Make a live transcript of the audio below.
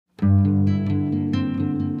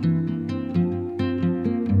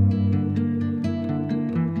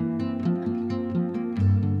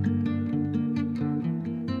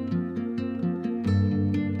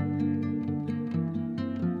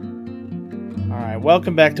right,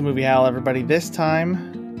 welcome back to Movie Howl, everybody. This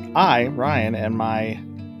time, I, Ryan, and my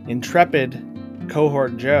intrepid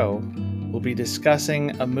cohort Joe will be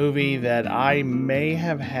discussing a movie that I may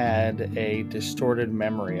have had a distorted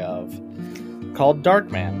memory of, called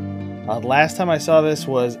Darkman. The last time I saw this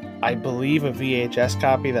was, I believe, a VHS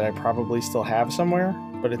copy that I probably still have somewhere,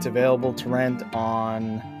 but it's available to rent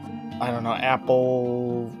on, I don't know,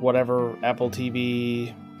 Apple, whatever, Apple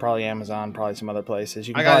TV, probably Amazon, probably some other places.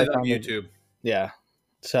 You can I got it on find YouTube. Yeah.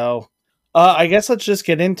 So, I guess let's just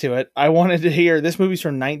get into it. I wanted to hear, this movie's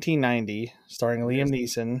from 1990, starring Liam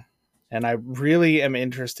Neeson, and I really am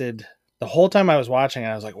interested. The whole time I was watching it,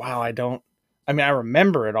 I was like, wow, I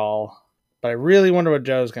remember it all, but I really wonder what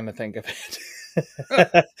Joe's going to think of it.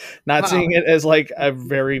 Not seeing it as like a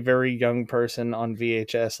very, very young person on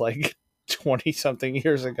VHS, like 20 something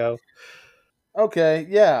years ago. Okay,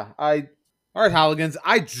 yeah. All right, Holligans.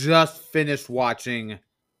 I just finished watching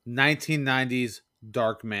 1990's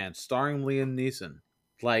Darkman, starring Liam Neeson.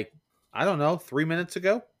 Like, I don't know, 3 minutes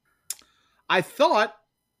ago. I thought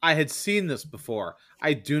I had seen this before.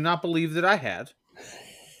 I do not believe that I had.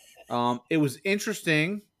 It was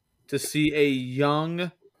interesting to see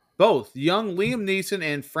both young Liam Neeson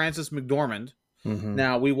and Frances McDormand. Mm-hmm.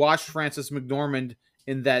 Now, we watched Frances McDormand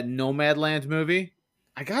in that Nomadland movie.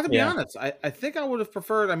 I got to be honest. I think I would have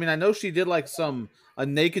preferred. I mean, I know she did like a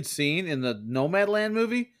naked scene in the Nomadland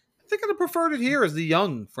movie. I think I'd have preferred it here as the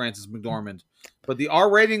young Frances McDormand. But the R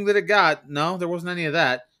rating that it got, no, there wasn't any of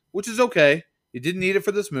that, which is okay. You didn't need it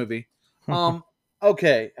for this movie.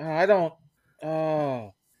 Okay, I don't.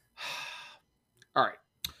 Oh, all right.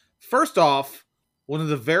 First off, one of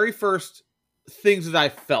the very first things that I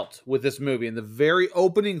felt with this movie and the very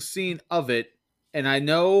opening scene of it, and I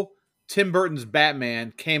know Tim Burton's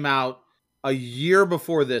Batman came out a year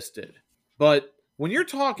before this did, but when you're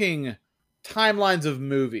talking timelines of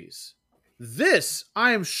movies, this,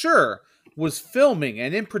 I am sure, was filming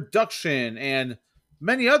and in production and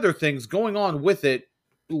many other things going on with it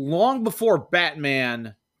long before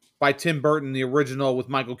Batman by Tim Burton, the original with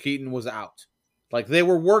Michael Keaton, was out. Like, they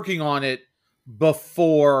were working on it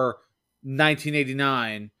before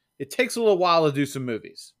 1989. It takes a little while to do some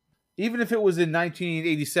movies. Even if it was in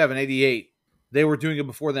 1987, 88, they were doing it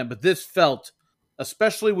before then. But this felt,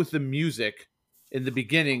 especially with the music in the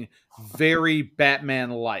beginning, very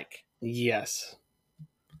Batman-like. Yes.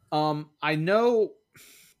 I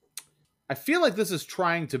feel like this is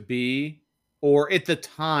trying to be, or at the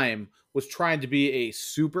time was trying to be, a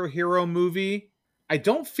superhero movie. I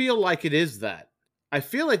don't feel like it is that. I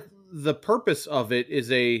feel like the purpose of it is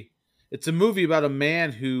it's a movie about a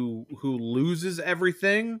man who loses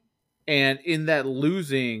everything, and in that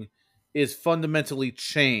losing is fundamentally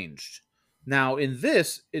changed. Now, in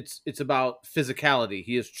this, it's about physicality.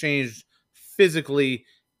 He has changed physically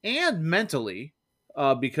and mentally,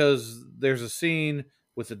 because there's a scene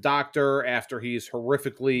with the doctor after he's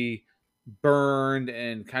horrifically burned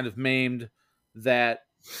and kind of maimed that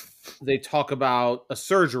they talk about a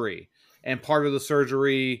surgery. And part of the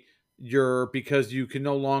surgery, because you can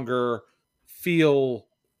no longer feel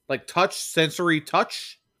like sensory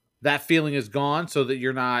touch, that feeling is gone, so that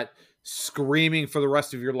you're not screaming for the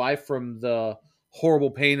rest of your life from the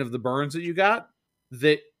horrible pain of the burns that you got,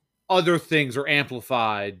 that other things are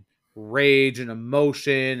amplified, rage and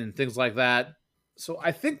emotion and things like that. So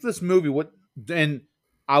I think this movie,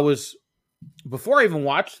 before I even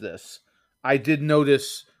watched this, I did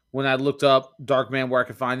notice when I looked up Darkman where I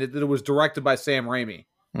could find it, that it was directed by Sam Raimi.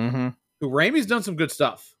 Mm-hmm. Who Raimi's done some good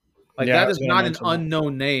stuff. Like, that is not an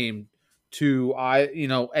unknown name to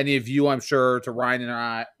any of you, I'm sure, to Ryan and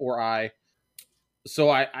I. So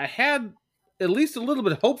I had at least a little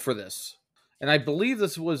bit of hope for this. And I believe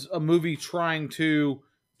this was a movie trying to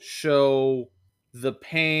show the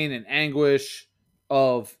pain and anguish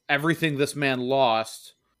of everything this man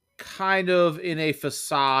lost, kind of in a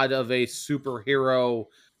facade of a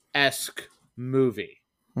superhero-esque movie.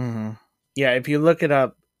 Mm-hmm. Yeah, if you look it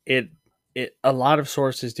up, a lot of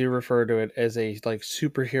sources do refer to it as a like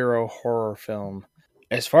superhero horror film.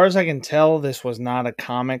 As far as I can tell, this was not a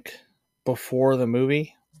comic before the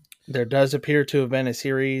movie. There does appear to have been a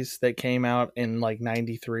series that came out in like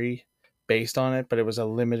 93 based on it, but it was a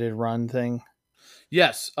limited run thing.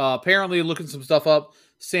 Yes, apparently, looking some stuff up,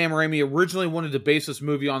 Sam Raimi originally wanted to base this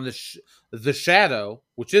movie on the Shadow,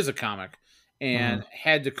 which is a comic, and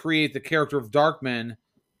had to create the character of Darkman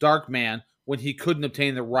when he couldn't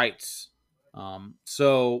obtain the rights.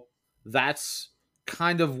 So that's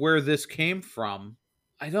kind of where this came from.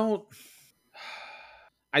 I don't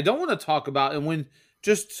want to talk about, and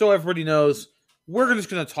just so everybody knows, we're just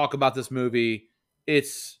going to talk about this movie.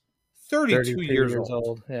 It's 32 years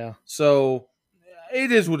old. Yeah. So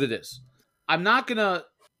it is what it is. I'm not gonna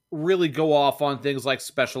really go off on things like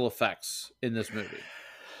special effects in this movie.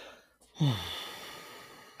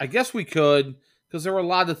 I guess we could, because there were a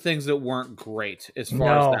lot of things that weren't great as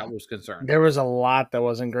far as No, that was concerned. there was a lot that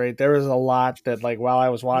wasn't great. There was a lot that, like, while I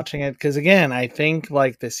was watching it, because again, I think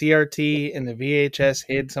like the CRT and the VHS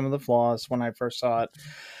hid some of the flaws when I first saw it.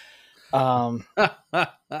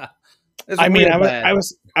 It's I mean, real bad.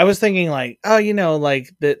 I was thinking like, oh, like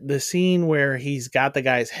the scene where he's got the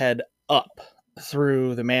guy's head up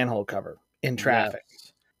through the manhole cover in traffic.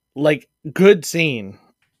 Yes. Like, good scene.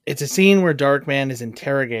 It's a scene where Darkman is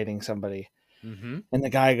interrogating somebody. Mm-hmm. And the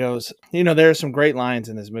guy goes, there are some great lines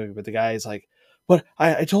in this movie, but the guy is like, but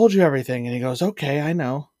I told you everything. And he goes, okay, I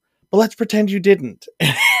know, but let's pretend you didn't.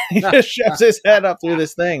 He just shoves his head up through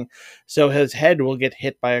this thing. So his head will get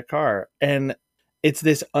hit by a car. And it's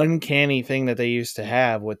this uncanny thing that they used to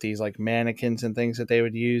have with these like mannequins and things that they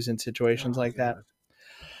would use in situations like that.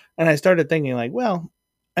 And I started thinking like, well,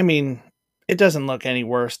 I mean, it doesn't look any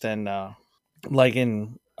worse than like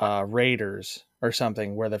in Raiders or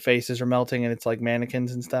something where the faces are melting and it's like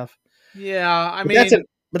mannequins and stuff. Yeah, I But mean,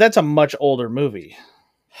 that's a much older movie.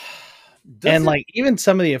 And it, like even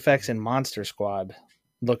some of the effects in Monster Squad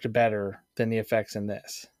looked better than the effects in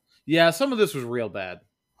this. yeah, some of this was real bad,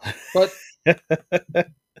 but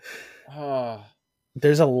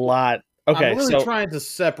There's a lot. Okay, I'm really trying to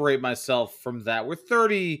separate myself from that. We're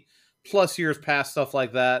 30 plus years past stuff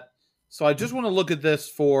like that, so I just want to look at this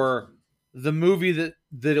for the movie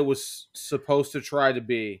that it was supposed to try to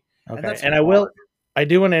be. okay, And I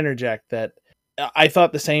do want to interject that I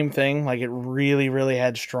thought the same thing. Like, it really, really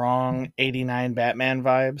had strong 89 Batman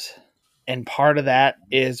vibes. And part of that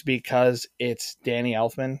is because it's Danny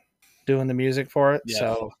Elfman doing the music for it. Yes.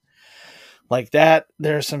 So, like that,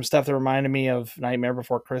 there's some stuff that reminded me of Nightmare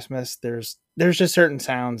Before Christmas. There's just certain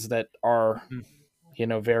sounds that are,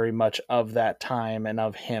 very much of that time and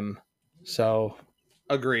of him. So,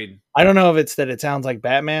 agreed. I don't know if it's that it sounds like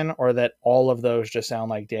Batman or that all of those just sound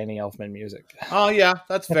like Danny Elfman music. Oh, yeah,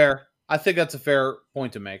 that's fair. I think that's a fair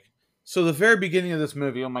point to make. So the very beginning of this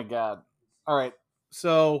movie, oh my God. All right.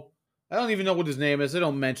 So I don't even know what his name is. They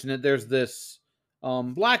don't mention it. There's this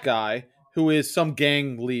black guy who is some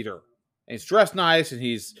gang leader. And he's dressed nice and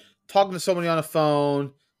he's talking to somebody on a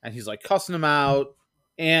phone and he's like cussing him out.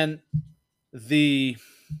 And the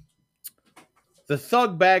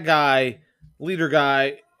thug bad guy, leader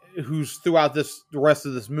guy, who's throughout the rest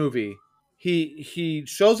of this movie, he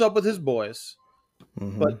shows up with his boys,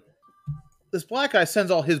 but this black guy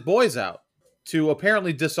sends all his boys out to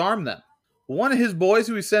apparently disarm them. One of his boys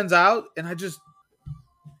who he sends out, and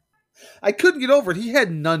I couldn't get over it. He had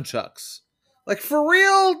nunchucks. Like, for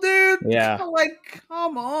real, dude? Yeah. Like,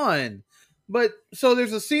 come on. But so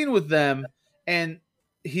there's a scene with them, and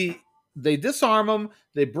they disarm him,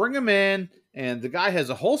 they bring him in, and the guy has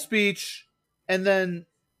a whole speech, and then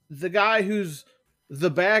the guy who's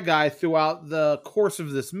the bad guy throughout the course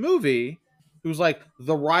of this movie, who's like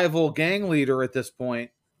the rival gang leader at this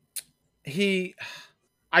point,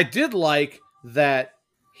 I did like that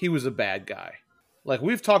he was a bad guy. Like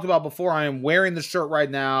we've talked about before, I am wearing the shirt right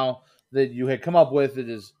now that you had come up with. It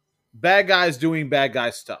is bad guys doing bad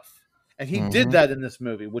guy stuff. And he did that in this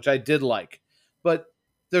movie, which I did like. But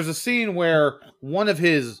there's a scene where one of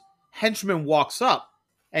his henchmen walks up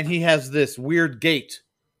and he has this weird gait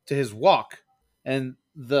to his walk. And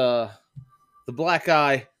the black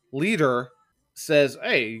guy leader says,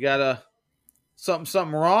 "Hey, you got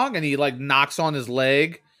something wrong?" And he like knocks on his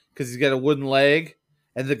leg because he's got a wooden leg.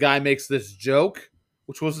 And the guy makes this joke,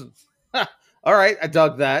 which was all right. I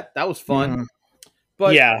dug that. That was fun.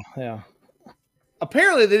 But yeah.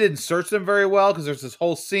 Apparently they didn't search them very well because there's this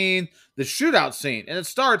whole scene, the shootout scene, and it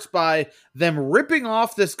starts by them ripping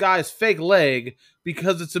off this guy's fake leg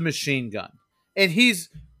because it's a machine gun. And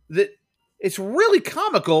it's really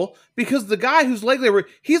comical because the guy whose leg they were,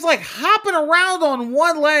 he's like hopping around on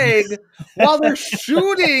one leg while they're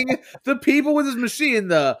shooting the people with his machine.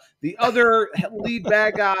 The other lead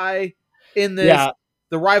bad guy in this,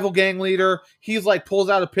 the rival gang leader, he's like pulls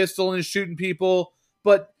out a pistol and is shooting people.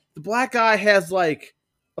 But the black guy has like,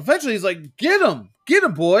 eventually he's like, get him,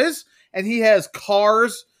 boys. And he has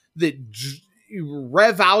cars that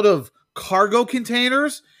rev out of cargo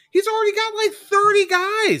containers. He's already got like 30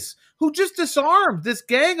 guys who just disarmed this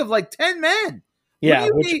gang of like 10 men. Yeah.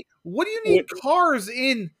 What do you need cars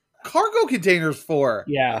in cargo containers for?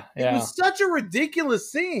 Yeah. It was such a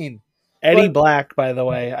ridiculous scene. Eddie Black, by the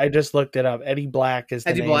way, I just looked it up. Eddie Black is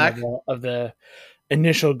the name of the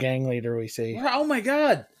initial gang leader we see. Oh my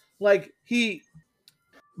God. Like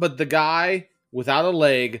but the guy without a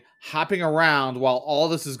leg hopping around while all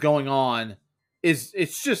this is going on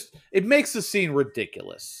it's just it makes the scene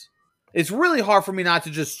ridiculous. It's really hard for me not to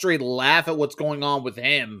just straight laugh at what's going on with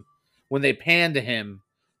him when they pan to him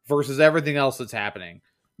versus everything else that's happening.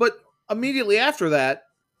 But immediately after that,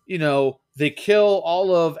 they kill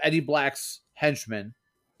all of Eddie Black's henchmen,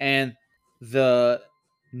 and the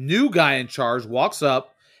new guy in charge walks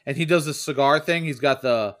up and he does this cigar thing. He's got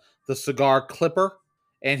the cigar clipper,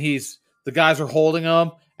 and the guys are holding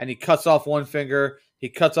him, and he cuts off one finger. He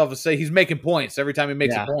cuts off he's making points every time he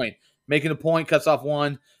makes a point. Making a point, cuts off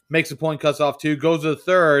one, makes a point, cuts off two, goes to the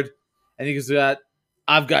third, and he goes,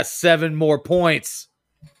 I've got 7 more points.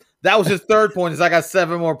 That was his third point, is I got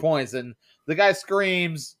 7 more points. And the guy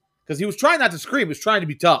screams, because he was trying not to scream, he was trying to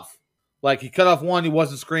be tough. Like, he cut off one, he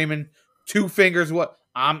wasn't screaming. 2 fingers, what?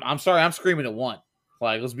 I'm sorry, I'm screaming at 1.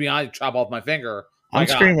 Like, let's be honest, chop off my finger. I'm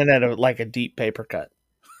screaming at a deep paper cut.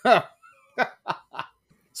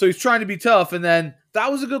 So he's trying to be tough, and then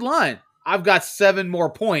that was a good line. I've got 7 more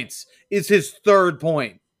points. Is his third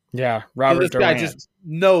point. Yeah, Robert Durant. This guy just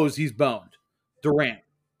knows he's boned. Durant.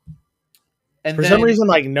 And for some reason,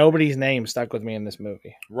 nobody's name stuck with me in this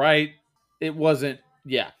movie. Right? It wasn't.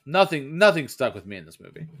 Yeah, nothing stuck with me in this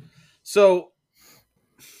movie. So,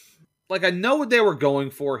 I know what they were going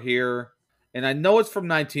for here, and I know it's from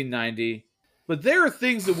 1990, but there are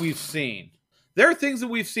things that we've seen. There are things that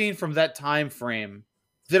we've seen from that time frame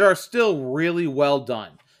that are still really well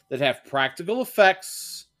done, that have practical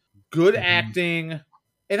effects, good acting,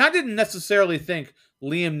 and I didn't necessarily think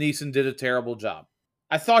Liam Neeson did a terrible job.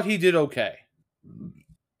 I thought he did okay.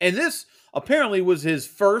 And this apparently was his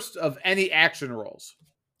first of any action roles.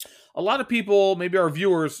 A lot of people, maybe our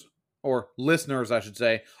viewers, or listeners, I should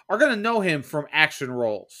say, are going to know him from action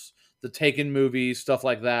roles. The Taken movies, stuff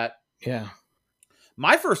like that. Yeah.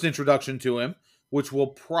 My first introduction to him, which will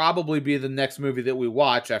probably be the next movie that we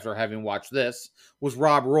watch after having watched this, was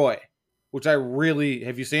Rob Roy, which I really...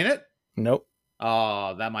 Have you seen it? Nope.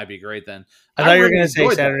 Oh, that might be great then. I thought you were going to say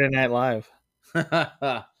Saturday Night Live.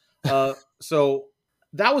 So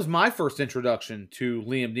that was my first introduction to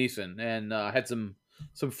Liam Neeson, and I had some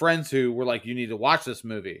friends who were like, you need to watch this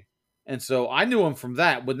movie. And so I knew him from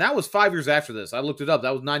that, but that was 5 years after this. I looked it up.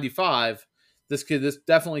 That was 95. This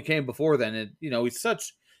definitely came before then. And,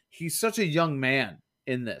 he's such a young man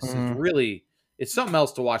in this. It's something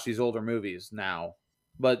else to watch these older movies now.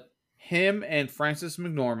 But him and Frances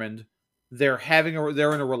McDormand, they're in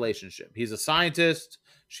a relationship. He's a scientist.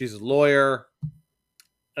 She's a lawyer.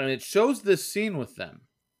 And it shows this scene with them.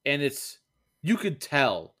 And you could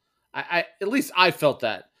tell. I at least I felt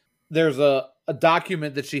that. There's a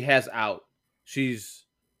document that she has out.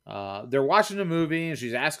 They're watching a movie and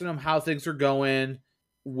she's asking him how things are going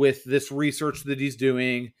with this research that he's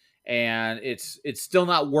doing, and it's still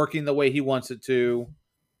not working the way he wants it to.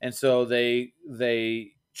 And so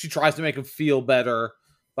she tries to make him feel better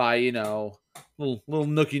by, little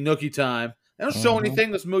nookie time. They don't show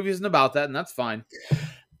anything. This movie isn't about that, and that's fine.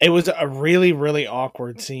 It was a really, really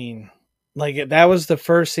awkward scene. That was the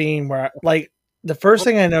first scene where, the first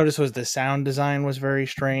thing I noticed was the sound design was very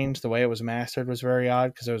strange. The way it was mastered was very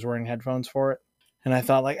odd because I was wearing headphones for it. And I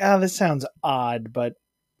thought, this sounds odd, but,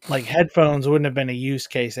 headphones wouldn't have been a use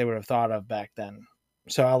case they would have thought of back then.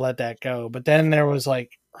 So I'll let that go. But then there was,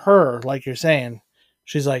 her, like you're saying.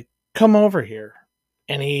 She's like, come over here.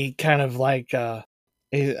 And he kind of, I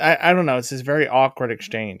don't know. It's this very awkward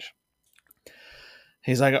exchange.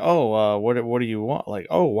 He's like, what do you want?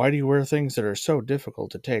 Why do you wear things that are so difficult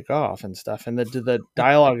to take off and stuff? And the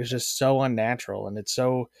dialogue is just so unnatural, and it's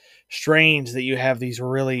so strange that you have these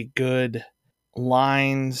really good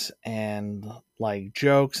lines and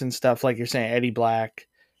jokes and stuff. Like you're saying, Eddie Black,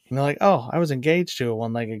 and they're like, I was engaged to a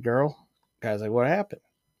one-legged girl. Guy's like, what happened?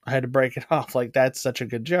 I had to break it off. That's such a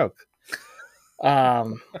good joke. They're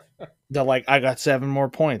like, I got 7 more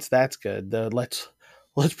points. That's good.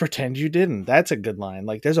 Let's pretend you didn't. That's a good line.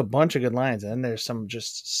 There's a bunch of good lines, and then there's some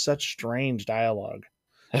just such strange dialogue.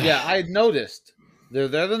 Yeah, I had noticed. They're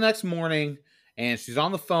there the next morning, and she's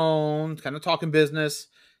on the phone, kind of talking business,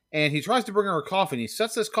 and he tries to bring her a coffee, and he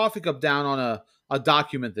sets this coffee cup down on a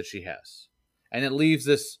document that she has, and it leaves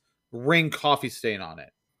this ring coffee stain on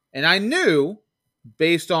it. And I knew,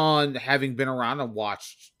 based on having been around and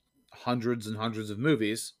watched hundreds and hundreds of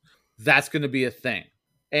movies, that's going to be a thing.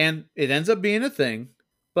 And it ends up being a thing.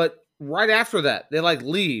 But right after that, they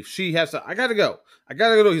leave. She has to, I gotta go.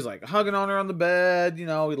 He's hugging on her on the bed. He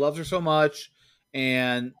loves her so much.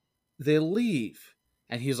 And they leave.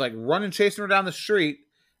 And he's running, chasing her down the street.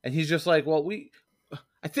 And he's just like, well,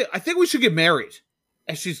 I think we should get married.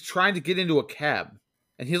 And she's trying to get into a cab.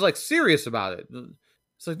 And he's serious about it.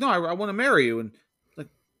 It's no, I want to marry you. And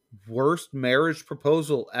worst marriage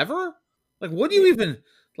proposal ever? Like, what do you even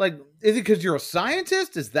like? Is it because you're a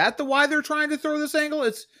scientist? Is that the why they're trying to throw this angle?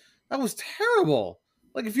 That was terrible.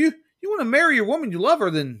 Like, if you want to marry your woman, you love her,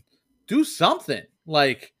 then do something.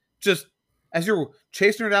 Like, just as you're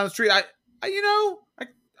chasing her down the street,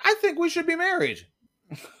 I think we should be married.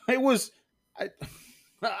 It was, I,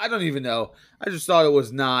 I don't even know. I just thought it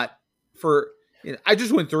was not for. I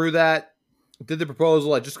just went through that, did the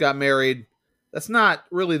proposal. I just got married. That's not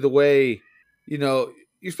really the way.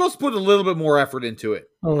 You're supposed to put a little bit more effort into it.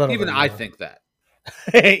 A little Even bit I more. think that.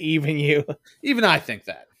 Even you. Even I think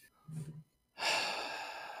that.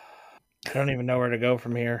 I don't even know where to go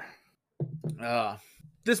from here.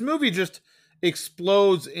 This movie just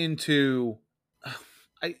explodes into.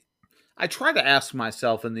 I try to ask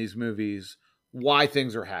myself in these movies why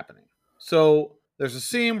things are happening. So there's a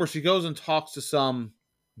scene where she goes and talks to some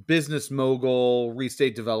business mogul, real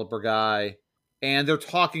estate developer guy, and they're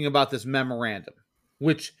talking about this memorandum,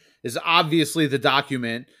 which is obviously the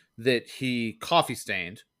document that he coffee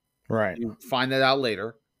stained. Right. You find that out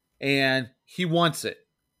later. And he wants it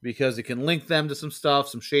because it can link them to some stuff,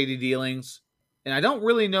 some shady dealings. And I don't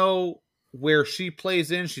really know where she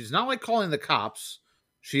plays in. She's not like calling the cops.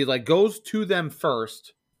 She like goes to them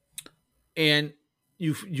first. And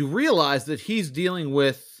you realize that he's dealing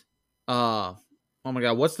with oh my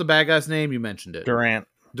god, what's the bad guy's name? You mentioned it. Durant.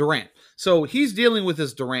 So he's dealing with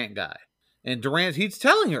this Durant guy. And Durant, he's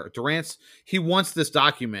telling her, he wants this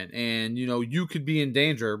document and, you could be in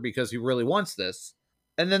danger because he really wants this.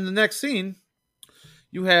 And then the next scene,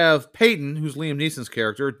 you have Peyton, who's Liam Neeson's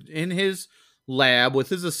character, in his lab with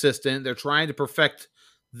his assistant. They're trying to perfect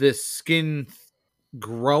this skin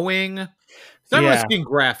growing. It's not really skin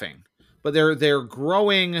grafting, but they're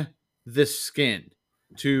growing this skin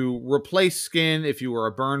to replace skin if you were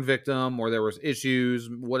a burn victim or there was issues,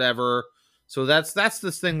 whatever. So that's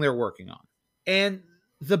this thing they're working on. And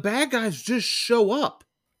the bad guys just show up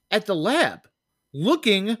at the lab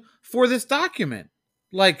looking for this document.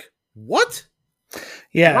 Like, what?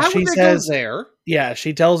 Yeah, why she would they says go there? Yeah,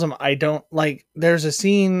 she tells him, I don't like. There's a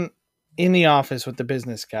scene in the office with the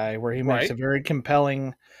business guy where he makes a very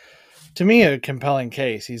compelling, to me, a compelling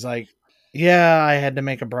case. He's like, yeah, I had to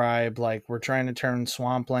make a bribe. Like, we're trying to turn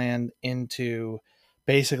Swampland into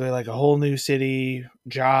basically like a whole new city,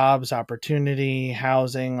 jobs, opportunity,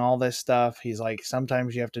 housing, all this stuff. He's like,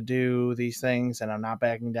 sometimes you have to do these things, and I'm not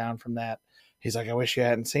backing down from that. He's like, I wish you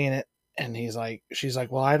hadn't seen it. And she's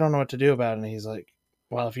like, well, I don't know what to do about it. And he's like,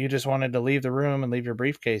 well, if you just wanted to leave the room and leave your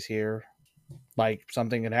briefcase here, like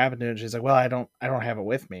something could happen to it. She's like, well, I don't have it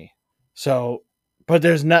with me. So, but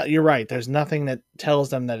you're right. There's nothing that tells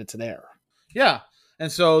them that it's there. Yeah.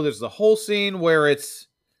 And so there's the whole scene where it's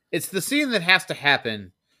the scene that has to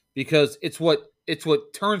happen because it's what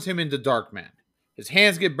turns him into Darkman. His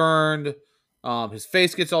hands get burned. His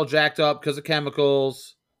face gets all jacked up because of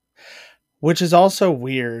chemicals. Which is also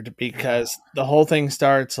weird because the whole thing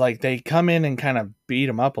starts like they come in and kind of beat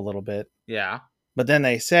him up a little bit. Yeah. But then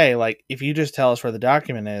they say, like, if you just tell us where the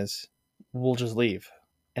document is, we'll just leave.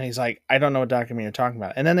 And he's like, I don't know what document you're talking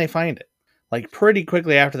about. And then they find it. Like, pretty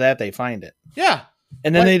quickly after that, they find it. Yeah.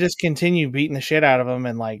 And then they just continue beating the shit out of him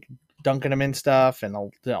and, like, dunking him in stuff and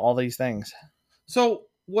all these things. So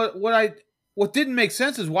what didn't make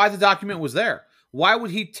sense is why the document was there. Why would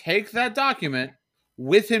he take that document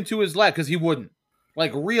with him to his lab? Because he wouldn't.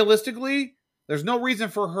 Like, realistically, there's no reason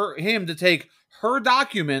for him to take her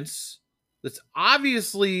documents that's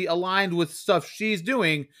obviously aligned with stuff she's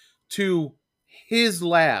doing to his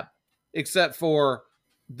lab, except for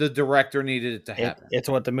the director needed it to happen. It's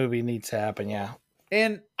what the movie needs to happen, yeah.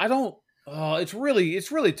 And I don't. It's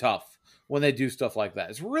really tough when they do stuff like that.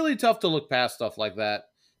 It's really tough to look past stuff like that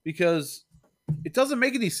because it doesn't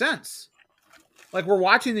make any sense. Like, we're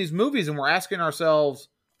watching these movies and we're asking ourselves,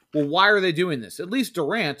 well, why are they doing this? At least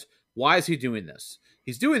Durant, why is he doing this?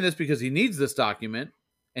 He's doing this because he needs this document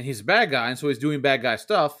and he's a bad guy, and so he's doing bad guy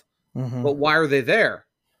stuff. Mm-hmm. But why are they there?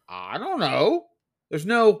 I don't know.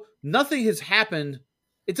 Nothing has happened.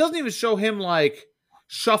 It doesn't even show him like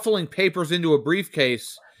shuffling papers into a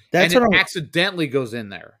briefcase and it accidentally goes in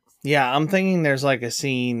there. Yeah, I'm thinking there's like a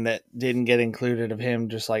scene that didn't get included of him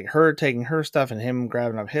just like her taking her stuff and him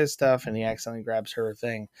grabbing up his stuff and he accidentally grabs her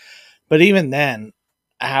thing. But even then,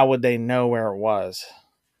 how would they know where it was?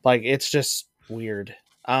 Like, it's just weird.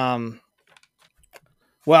 Well,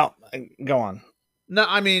 go on. No,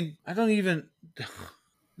 I mean, I don't even...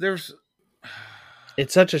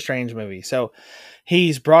 It's such a strange movie. So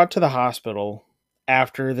he's brought to the hospital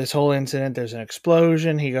after this whole incident. There's an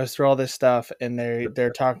explosion. He goes through all this stuff, and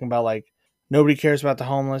they're talking about, like, nobody cares about the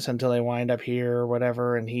homeless until they wind up here or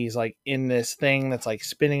whatever. And he's like in this thing that's like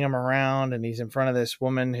spinning him around, and he's in front of this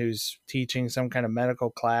woman who's teaching some kind of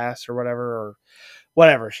medical class or whatever.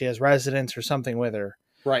 She has residents or something with her.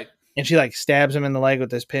 Right. And she like stabs him in the leg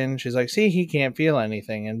with this pin. She's like, see, he can't feel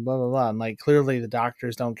anything and blah, blah, blah. And like, clearly the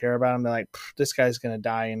doctors don't care about him. They're like, this guy's going to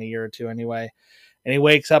die in a year or two anyway. And he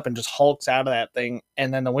wakes up and just hulks out of that thing.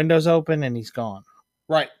 And then the window's open and he's gone.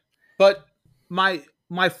 Right. But my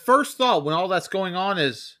first thought when all that's going on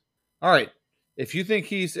is, all right, if you think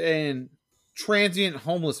he's a transient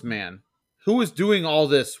homeless man, who is doing all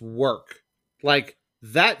this work? Like,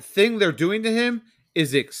 that thing they're doing to him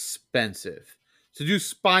is expensive. To do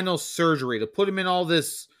spinal surgery, to put him in all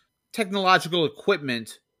this technological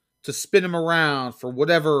equipment to spin him around for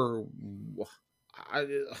whatever. I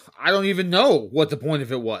don't even know what the point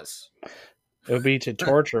of it was. It would be to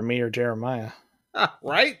torture me or Jeremiah.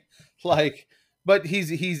 Right? Like, but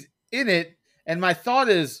he's in it, and my thought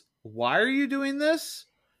is, why are you doing this?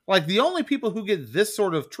 Like, the only people who get this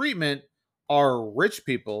sort of treatment are rich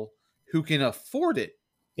people who can afford it.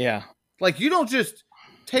 Yeah. Like, you don't just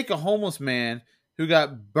take a homeless man who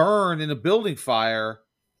got burned in a building fire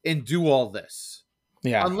and do all this.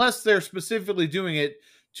 Yeah. Unless they're specifically doing it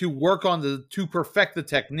to work on to perfect the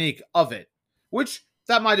technique of it, which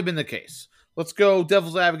that might have been the case. Let's go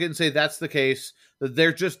devil's advocate and say that's the case, that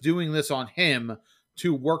they're just doing this on him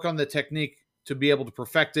to work on the technique, to be able to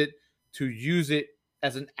perfect it, to use it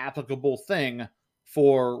as an applicable thing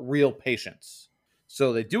for real patients.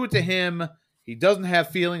 So they do it to him. He doesn't have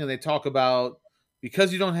feeling, and they talk about,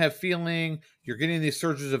 because you don't have feeling, you're getting these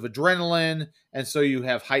surges of adrenaline, and so you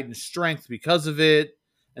have heightened strength because of it.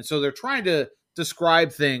 And so they're trying to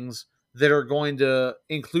describe things that are going to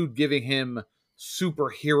include giving him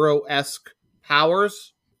superhero-esque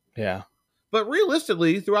powers. Yeah. But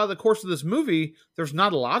realistically, throughout the course of this movie, there's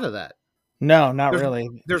not a lot of that. No, not really.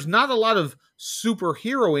 There's not a lot of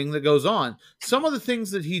superheroing that goes on. Some of the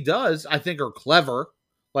things that he does, I think, are clever.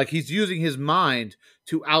 Like, he's using his mind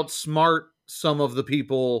to outsmart some of the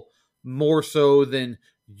people more so than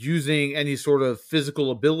using any sort of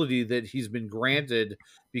physical ability that he's been granted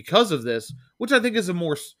because of this, which I think is a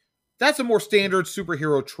more standard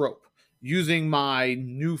superhero trope. Using my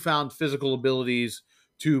newfound physical abilities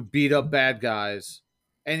to beat up bad guys.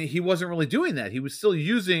 And he wasn't really doing that. He was still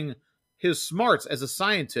using his smarts as a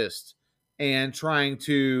scientist and trying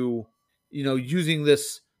to, using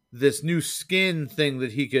this new skin thing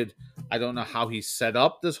that he could. I don't know how he set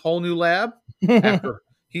up this whole new lab. After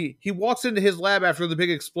he walks into his lab after the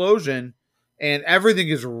big explosion and everything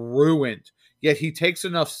is ruined. Yet he takes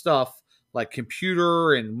enough stuff like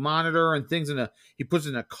computer and monitor and things he puts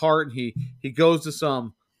in a cart, and he goes to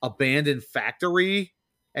some abandoned factory,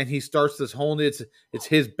 and he starts this whole new, it's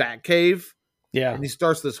his bat cave. Yeah. And he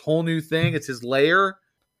starts this whole new thing. It's his lair.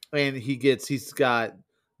 And he's got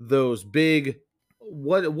those big,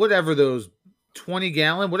 whatever those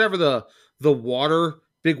 20-gallon, whatever the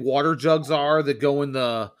big water jugs are that go in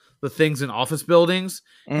the things in office buildings.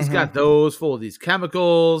 Mm-hmm. He's got those full of these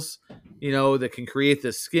chemicals, that can create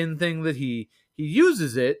this skin thing that he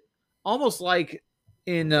uses it almost like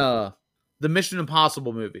in the Mission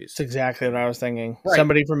Impossible movies. That's exactly what I was thinking. Right.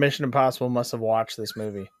 Somebody from Mission Impossible must have watched this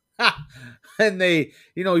movie. And they,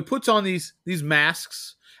 he puts on these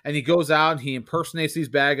masks, and he goes out and he impersonates these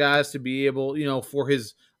bad guys to be able, for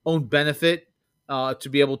his own benefit, to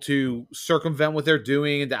be able to circumvent what they're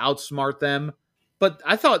doing and to outsmart them. But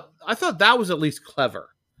I thought that was at least clever.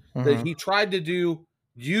 Mm-hmm. That he tried to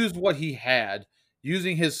use what he had,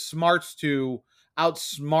 using his smarts to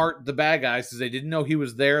outsmart the bad guys, because they didn't know he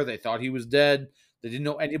was there. They thought he was dead. They didn't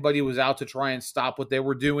know anybody was out to try and stop what they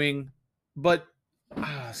were doing. But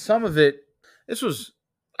some of it,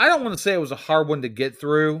 I don't want to say it was a hard one to get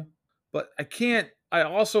through, but I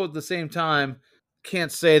also at the same time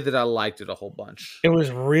can't say that I liked it a whole bunch. It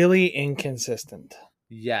was really inconsistent.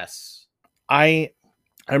 Yes. I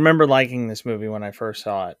remember liking this movie when I first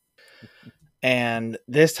saw it. And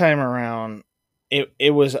this time around,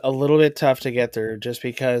 it was a little bit tough to get through, just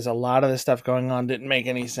because a lot of the stuff going on didn't make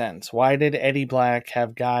any sense. Why did Eddie Black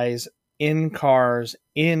have guys in cars,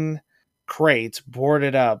 in crates,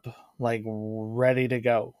 boarded up, like ready to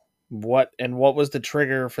go? What was the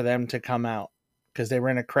trigger for them to come out? Because they were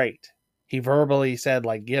in a crate. He verbally said,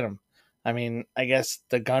 like, get them. I mean, I guess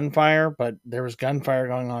the gunfire, but there was gunfire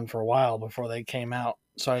going on for a while before they came out.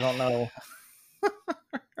 So I don't know.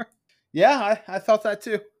 Yeah, I thought that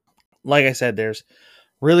too. Like I said, there's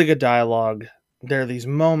really good dialogue. There are these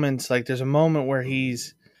moments, like there's a moment where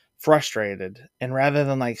he's frustrated, and rather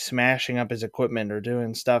than like smashing up his equipment or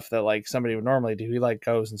doing stuff that like somebody would normally do, he like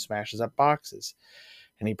goes and smashes up boxes.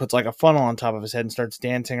 and he puts like a funnel on top of his head and starts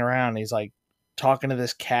dancing around. And he's like talking to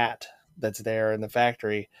this cat that's there in the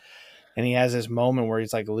factory, and he has this moment where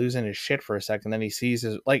he's like losing his shit for a second. Then he sees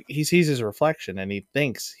his reflection, and he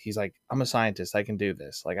thinks, he's like, I'm a scientist, I can do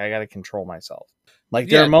this, like I got to control myself. Like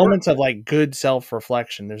there Yeah. are moments of like good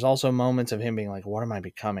self-reflection. There's also moments of him being like, what am I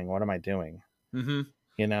becoming, what am I doing, Mm-hmm.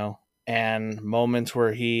 you know, and moments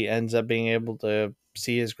where he ends up being able to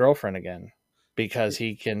see his girlfriend again because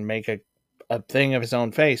he can make a thing of his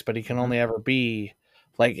own face, but he can only ever be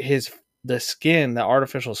like the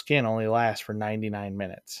artificial skin only lasts for 99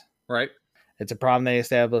 minutes. Right. It's a problem they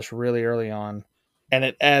established really early on. And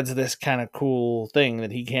it adds this kind of cool thing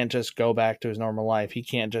that he can't just go back to his normal life. He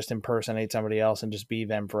can't just impersonate somebody else and just be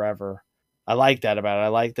them forever. I like that about it. I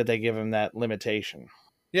like that they give him that limitation.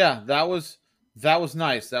 Yeah, that was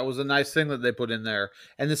nice. That was a nice thing that they put in there.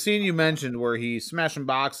 And the scene you mentioned where he's smashing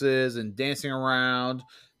boxes and dancing around,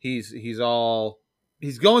 he's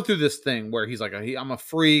going through this thing where he's like, I'm a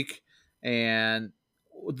freak. And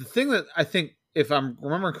the thing that I think, if I'm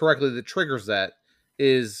remembering correctly, that triggers that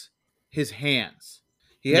is his hands.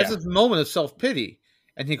 He has Yeah. this moment of self pity,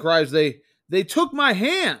 and he cries, "They took my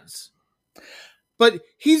hands." But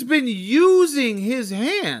he's been using his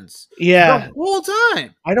hands the Yeah. whole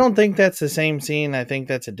time. I don't think that's the same scene. I think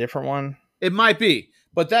that's a different one. It might be,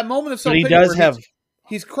 but that moment of But self he pity does where have,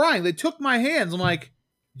 he's crying. They took my hands. I'm like,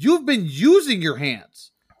 you've been using your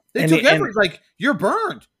hands. They took and everything. Like, you're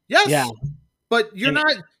burned. yeah. Yes, but you're And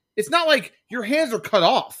not. It's not like your hands are cut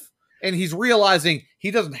off, and he's realizing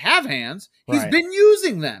he doesn't have hands. He's right. been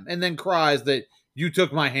using them, and then cries that you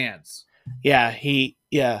took my hands. Yeah.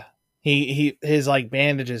 His like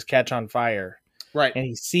bandages catch on fire, Right. and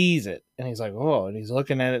he sees it, and he's like, oh, and he's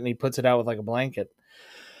looking at it, and he puts it out with like a blanket.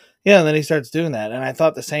 Yeah, and then he starts doing that, and I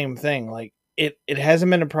thought the same thing. Like it hasn't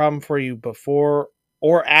been a problem for you before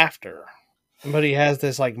or after, but he has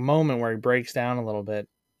this like moment where he breaks down a little bit.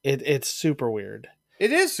 It's super weird.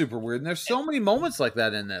 It is super weird, and there's so many moments like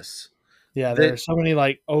that in this. Yeah, there That are so many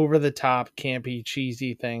like over the top, campy,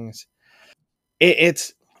 cheesy things.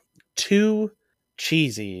 It's too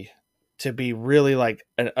cheesy to be really like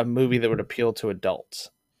a movie that would appeal to adults,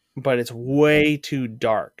 but it's way too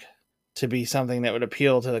dark to be something that would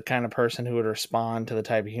appeal to the kind of person who would respond to the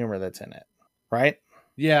type of humor that's in it, right?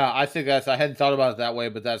 Yeah, I think I hadn't thought about it that way,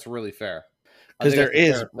 but that's really fair. I Because think there that's a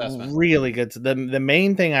is fair assessment. really good. The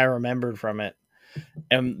main thing I remembered from it,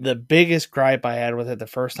 and the biggest gripe I had with it the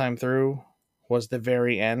first time through, was the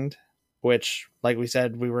very end, which, like we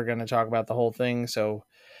said, we were going to talk about the whole thing. So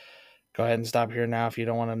go ahead and stop here now if you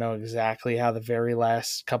don't want to know exactly how the very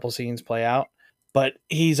last couple scenes play out. But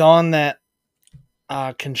he's on that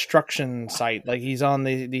construction site, like he's on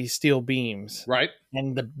these steel beams, Right?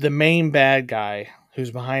 and the main bad guy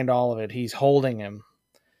who's behind all of it, he's holding him,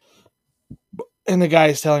 and the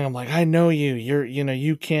guy's telling him like, I know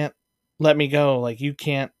you can't let me go, like you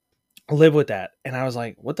can't live with that. And I was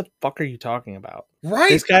like, what the fuck are you talking about? Right.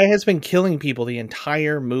 This guy has been killing people the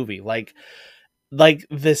entire movie. Like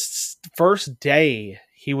this first day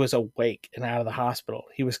he was awake and out of the hospital,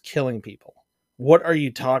 he was killing people. What are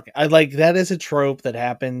you talking? I like that is a trope that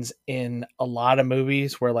happens in a lot of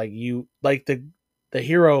movies where like you like the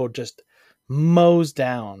hero just mows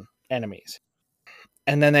down enemies,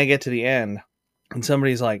 and then they get to the end and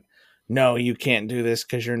somebody's like, no, you can't do this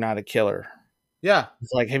because you're not a killer. Yeah.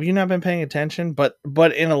 It's like, have you not been paying attention? But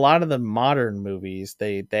in a lot of the modern movies,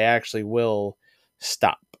 they actually will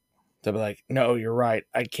stop. They'll be like, no, you're right,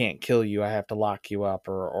 I can't kill you, I have to lock you up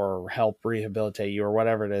or help rehabilitate you or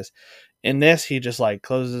whatever it is. In this, he just like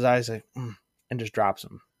closes his eyes like, and just drops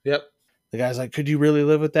him. Yep. The guy's like, could you really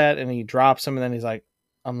live with that? And he drops him, and then he's like,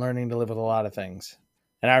 I'm learning to live with a lot of things.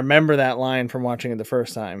 And I remember that line from watching it the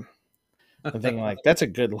first time. I'm thinking like, that's a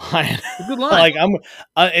good line. A good line. Like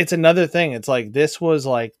it's another thing. It's like this was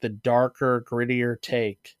like the darker, grittier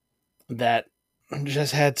take that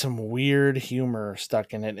just had some weird humor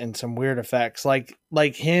stuck in it and some weird effects. Like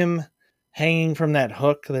him hanging from that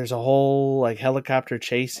hook. There's a whole like helicopter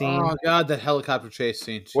chase scene Oh god, that helicopter chase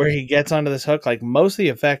scene. where he gets onto this hook. Like most of the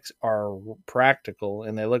effects are practical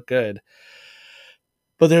and they look good.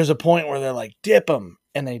 But there's a point where they're like, dip him,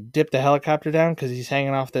 and they dip the helicopter down because he's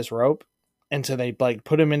hanging off this rope. And so they like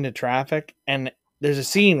put him into traffic, and there's a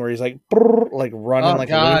scene where he's like, like running like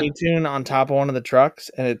a Looney Tune on top of one of the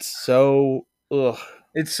trucks, and it's so ugh.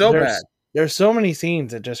 It's so bad. There's so many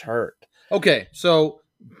scenes that just hurt. Okay, so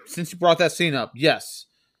since you brought that scene up, yes,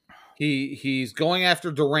 he's going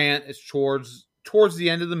after Durant. It's towards the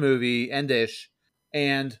end of the movie, endish,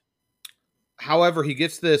 and however, he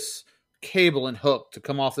gets this cable and hook to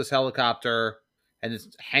come off this helicopter, and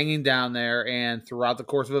it's hanging down there. And throughout the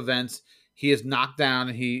course of events, he is knocked down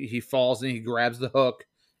and he falls and he grabs the hook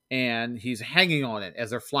and he's hanging on it as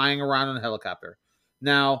they're flying around in a helicopter.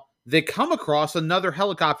 Now, they come across another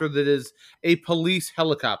helicopter that is a police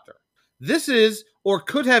helicopter. This is, or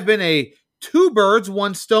could have been, a two birds,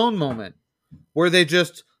 one stone moment where they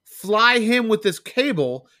just fly him with this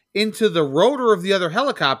cable into the rotor of the other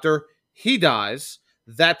helicopter. He dies.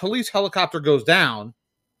 That police helicopter goes down,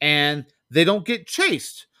 and they don't get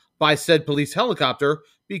chased by said police helicopter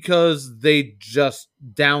because they just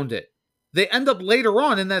downed it. They end up later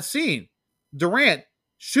on in that scene. Durant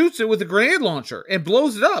shoots it with a grenade launcher and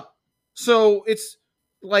blows it up. So it's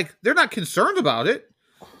like they're not concerned about it.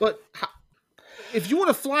 But if you want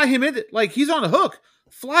to fly him in, like he's on a hook,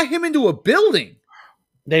 fly him into a building.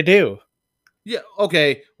 They do. Yeah,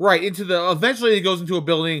 okay, right. Eventually he goes into a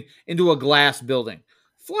building, into a glass building.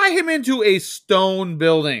 Fly him into a stone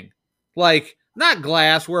building. Like, not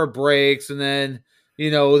glass where it breaks and then,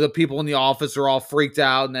 the people in the office are all freaked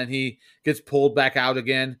out and then he gets pulled back out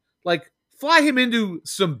again. Like, fly him into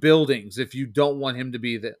some buildings if you don't want him to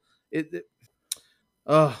be there.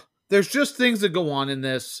 There's just things that go on in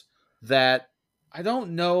this that I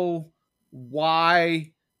don't know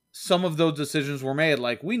why some of those decisions were made.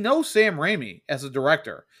 Like, we know Sam Raimi as a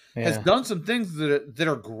director has done some things that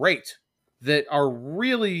are great, that are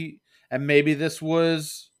really, and maybe this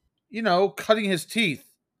was, cutting his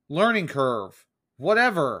teeth, learning curve,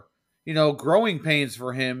 whatever, growing pains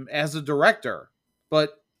for him as a director.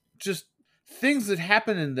 But just things that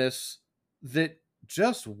happen in this that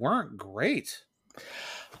just weren't great.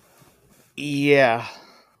 Yeah.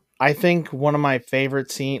 I think one of my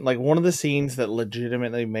favorite scenes, like one of the scenes that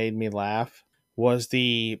legitimately made me laugh, was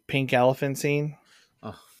the pink elephant scene.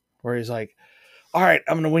 Where he's like, all right,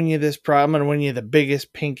 I'm going to win you this I'm going to win you the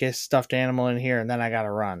biggest, pinkest stuffed animal in here, and then I got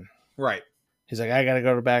to run. Right. He's like, I got to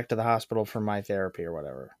go back to the hospital for my therapy or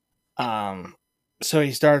whatever. So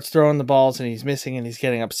he starts throwing the balls and he's missing and he's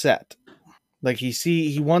getting upset. Like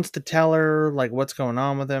he wants to tell her like what's going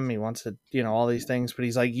on with him. He wants to, all these things, but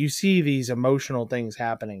he's like, you see these emotional things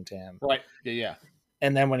happening to him. Right. Yeah.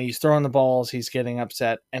 And then when he's throwing the balls, he's getting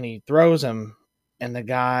upset and he throws them. And the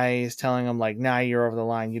guy is telling him like, nah, you're over the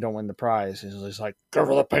line. You don't win the prize. He's just like, go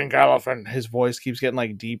for the pink elephant. His voice keeps getting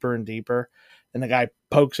like deeper and deeper. And the guy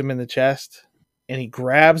pokes him in the chest and he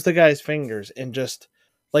grabs the guy's fingers and just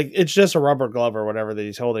like, it's just a rubber glove or whatever that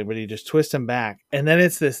he's holding, but he just twists him back. And then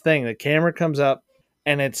it's this thing, the camera comes up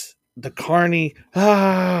and it's the carny,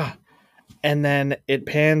 and then it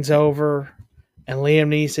pans over and Liam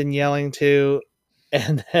Neeson yelling too.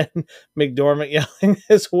 And then McDormand yelling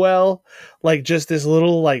as well. Like just this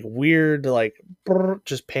little like weird like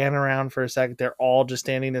just pan around for a second. They're all just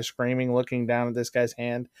standing there screaming, looking down at this guy's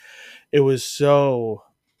hand. It was so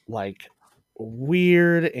like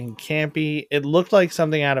weird and campy. It looked like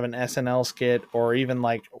something out of an SNL skit or even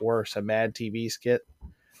like worse, a Mad TV skit.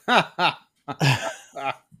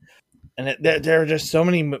 And there are just so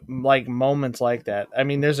many like moments like that. I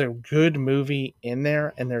mean, there's a good movie in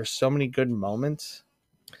there, and there's so many good moments.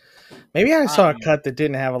 Maybe I saw a cut that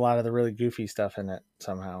didn't have a lot of the really goofy stuff in it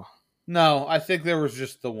somehow. No, I think there was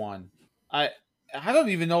just the one. I don't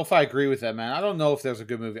even know if I agree with that, man. I don't know if there's a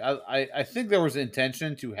good movie. I think there was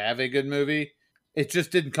intention to have a good movie. It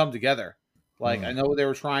just didn't come together. Like, I know what they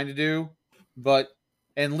were trying to do,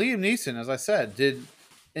 and Liam Neeson, as I said, did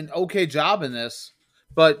an okay job in this,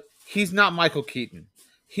 but he's not Michael Keaton.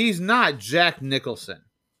 He's not Jack Nicholson.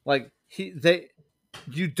 Like,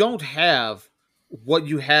 you don't have what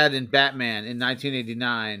you had in Batman in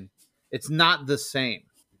 1989. It's not the same.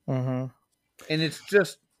 Mm-hmm. And it's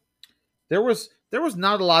just, there was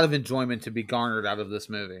not a lot of enjoyment to be garnered out of this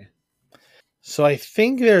movie. So I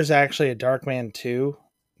think there's actually a Darkman 2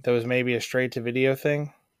 that was maybe a straight to video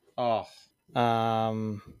thing. Oh.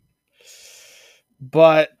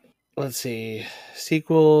 But let's see.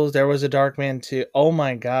 Sequels, there was a Darkman 2. Oh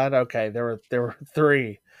my god. Okay, there were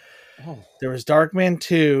 3. Oh. There was Darkman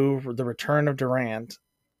 2, The Return of Durant,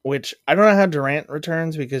 which I don't know how Durant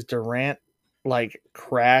returns because Durant like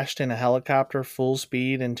crashed in a helicopter full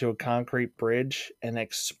speed into a concrete bridge and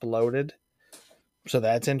exploded. So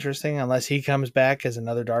that's interesting, unless he comes back as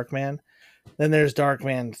another Darkman. Then there's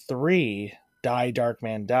Darkman 3, Die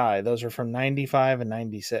Darkman Die. Those are from 95 and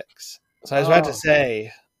 96. So I was about to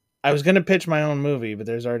say, I was going to pitch my own movie, but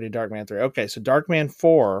there's already Darkman 3. Okay, so Darkman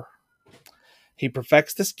 4, he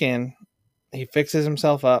perfects the skin, he fixes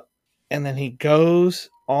himself up, and then he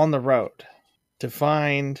goes on the road to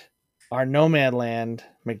find our Nomadland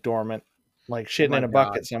McDormand, like shitting in a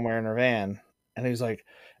bucket somewhere in her van. And he's like,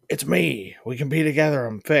 it's me. We can be together.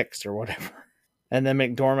 I'm fixed or whatever. And then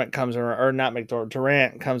McDormand comes around, or not McDormand,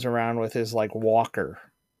 Durant comes around with his like walker.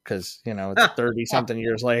 because it's 30 something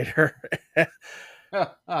years later.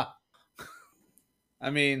 I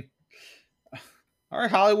mean, all right,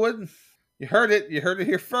 Hollywood, you heard it. You heard it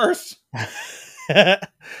here first. I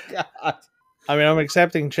God. mean, I'm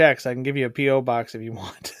accepting checks. I can give you a PO box if you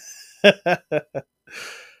want.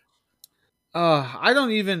 I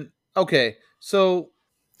don't even. Okay, so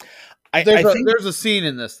I think there's a scene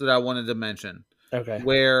in this that I wanted to mention okay.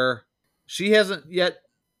 where she hasn't yet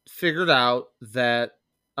figured out that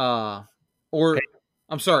or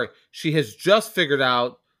I'm sorry, she has just figured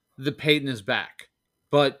out that Peyton is back,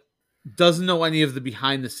 but doesn't know any of the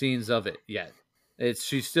behind the scenes of it yet.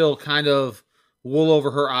 She's still kind of wool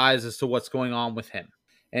over her eyes as to what's going on with him.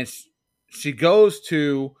 And she goes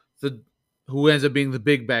to the who ends up being the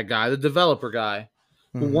big bad guy, the developer guy,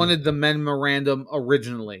 who Mhm. wanted the memorandum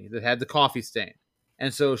originally that had the coffee stain.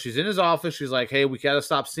 And so she's in his office. She's like, "Hey, we got to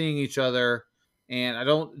stop seeing each other." And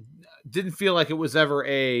didn't feel like it was ever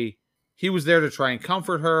he was there to try and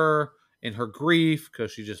comfort her in her grief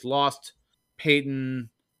because she just lost Peyton.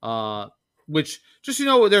 Which just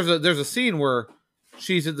there's a scene where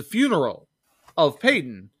she's at the funeral of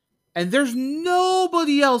Peyton, and there's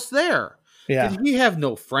nobody else there. Yeah. Did he have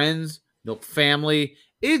no friends, no family?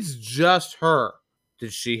 It's just her.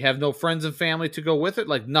 Did she have no friends and family to go with it?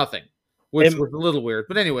 Like nothing, which It, was a little weird.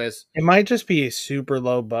 But anyways, it might just be a super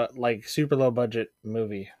low budget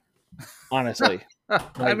movie. Honestly, I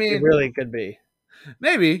like it mean, really could be.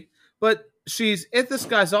 maybe, but she's at this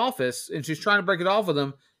guy's office and she's trying to break it off with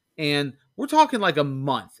him. And we're talking like a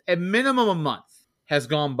month, at minimum a month has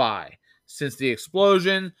gone by since the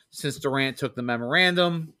explosion, since Durant took the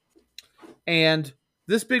memorandum. And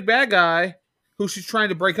this big bad guy who she's trying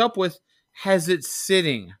to break up with has it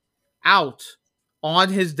sitting out on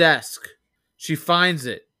his desk. She finds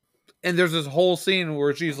it. And there's this whole scene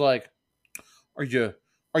where she's like, Are you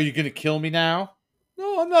gonna kill me now?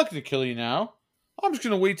 No, I'm not gonna kill you now. I'm just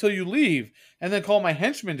gonna wait till you leave and then call my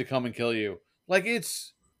henchmen to come and kill you. Like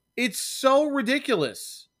it's so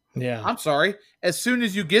ridiculous. Yeah. I'm sorry. As soon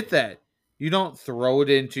as you get that, you don't throw it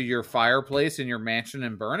into your fireplace in your mansion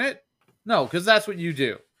and burn it. No, because that's what you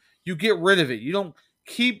do. You get rid of it. You don't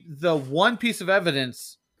keep the one piece of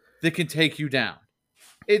evidence that can take you down.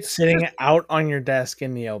 It's Sitting out on your desk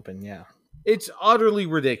in the open. Yeah. it's utterly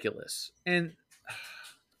ridiculous. And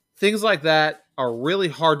things like that are really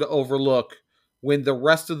hard to overlook when the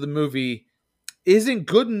rest of the movie isn't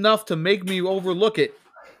good enough to make me overlook it.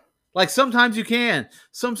 Like sometimes you can.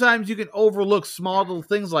 Sometimes you can overlook small little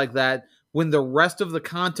things like that when the rest of the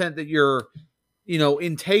content that you're,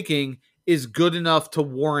 intaking is good enough to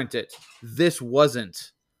warrant it. This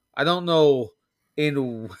wasn't. I don't know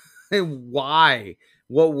in, in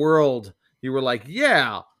what world you were like,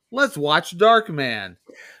 yeah, let's watch Darkman.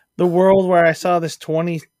 The world where I saw this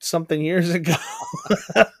 20 something years ago.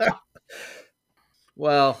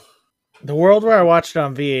 Well, The world where I watched it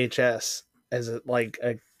on VHS as a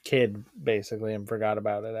kid, basically, and forgot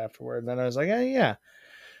about it afterward. Then I was like, yeah,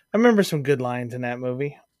 I remember some good lines in that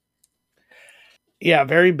movie. Yeah,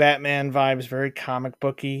 very Batman vibes, very comic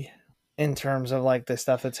booky in terms of like the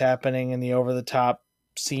stuff that's happening and the over the top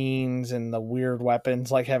scenes and the weird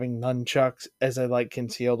weapons, like having nunchucks as a like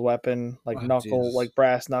concealed weapon, like oh, Jesus. like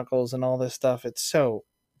brass knuckles and all this stuff. It's so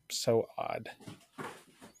odd.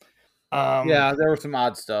 Yeah, there was some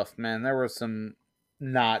odd stuff, man. There was some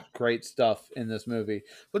not great stuff in this movie.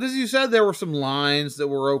 But as you said, there were some lines that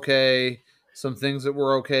were okay, some things that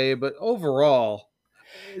were okay. But overall,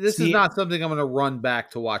 this is See, not something I'm going to run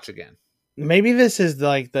back to watch again. maybe this is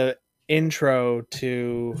like the intro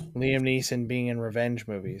to Liam Neeson being in revenge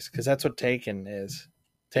movies because that's what Taken is.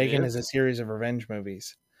 Taken is a series of revenge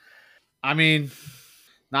movies. I mean,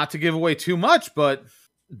 not to give away too much, but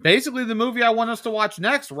basically the movie I want us to watch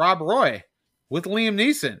next, Rob Roy, with Liam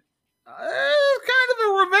Neeson, kind of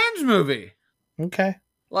a revenge movie. Okay.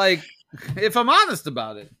 Like, if I'm honest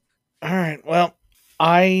about it. All right. Well,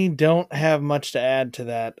 I don't have much to add to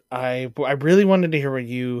that. I really wanted to hear what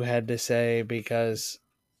you had to say because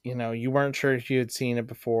you weren't sure if you had seen it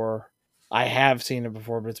before. I have seen it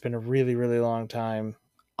before, but it's been a really, really long time.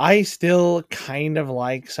 I still kind of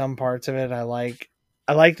like some parts of it. I like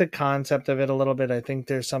the concept of it a little bit. I think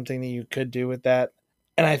there's something that you could do with that.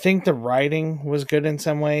 And I think the writing was good in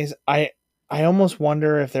some ways. I almost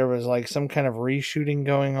wonder if there was like some kind of reshooting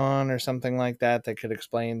going on or something like that that could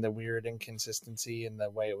explain the weird inconsistency in the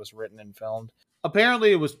way it was written and filmed.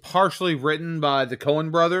 Apparently, it was partially written by the Coen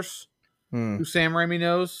brothers, Hmm. who Sam Raimi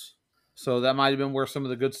knows. So that might have been where some of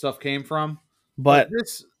the good stuff came from. But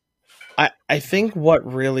this, I think what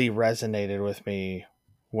really resonated with me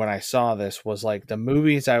when I saw this was like the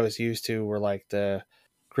movies I was used to were like the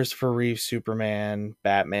Christopher Reeve Superman,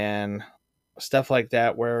 Batman, stuff like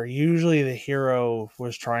that, where usually the hero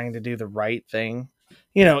was trying to do the right thing.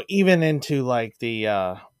 Even into like the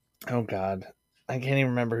oh god, I can't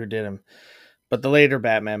even remember who did him, but the later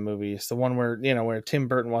Batman movies, the one where Tim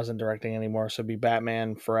Burton wasn't directing anymore, so it'd be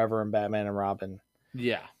Batman Forever and Batman and Robin.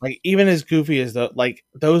 Yeah. Like even as goofy as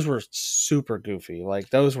those were super goofy. Like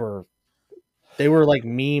they were like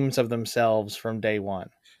memes of themselves from day one.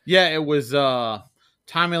 Yeah, it was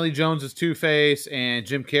Tommy Lee Jones as Two-Face and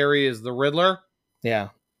Jim Carrey as the Riddler. Yeah.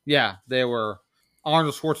 Yeah, they were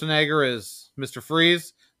Arnold Schwarzenegger as Mr.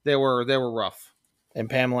 Freeze. They were rough. And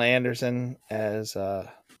Pamela Anderson as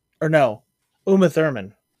or no, Uma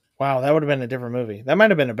Thurman. Wow, that would have been a different movie. That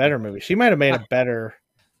might have been a better movie. She might have made a better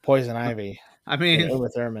Poison Ivy. I mean, Uma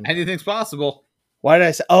Thurman. Anything's possible. Why did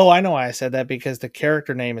I say? Oh, I know why I said that, because the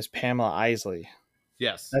character name is Pamela Isley.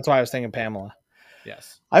 Yes. That's why I was thinking Pamela.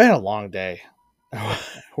 Yes. I've had a long day.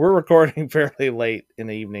 We're recording fairly late in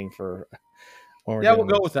the evening for when we're we'll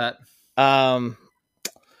go with that.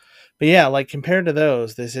 But yeah, like compared to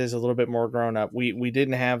those, this is a little bit more grown up. We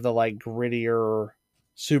didn't have the like grittier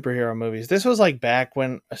superhero movies. This was like back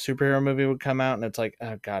when a superhero movie would come out and it's like,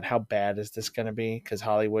 oh god, how bad is this going to be? Because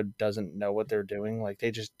Hollywood doesn't know what they're doing. Like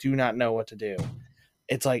they just do not know what to do.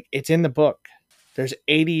 It's like, it's in the book. There's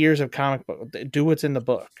 80 years of comic book. Do what's in the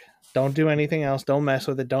book. Don't do anything else. Don't mess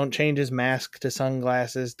with it. Don't change his mask to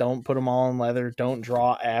sunglasses. Don't put them all in leather. Don't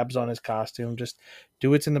draw abs on his costume. Just do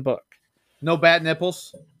what's in the book. No bat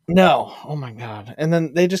nipples. No. Oh my god. And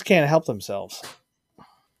then they just can't help themselves.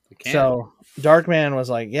 So Darkman was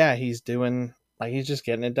like, yeah, he's just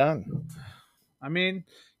getting it done. I mean,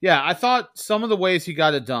 yeah, I thought some of the ways he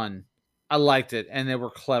got it done, I liked it and they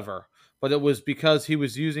were clever, but it was because he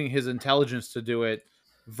was using his intelligence to do it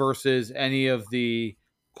versus any of the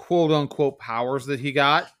quote unquote powers that he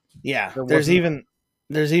got. Yeah. There's even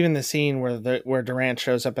the scene where Durant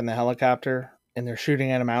shows up in the helicopter and they're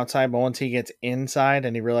shooting at him outside, but once he gets inside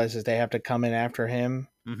and he realizes they have to come in after him,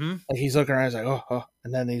 like he's looking around, he's like, oh,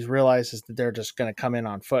 and then he realizes that they're just going to come in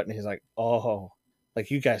on foot, and he's like, oh, like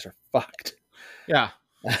you guys are fucked. Yeah.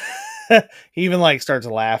 He even like starts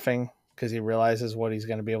laughing because he realizes what he's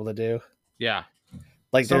going to be able to do. Yeah.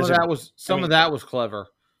 Like some of that was clever.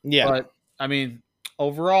 Yeah. But I mean,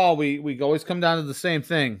 overall, we always come down to the same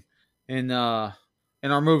thing in our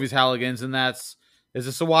movies, Halligans, and that's, is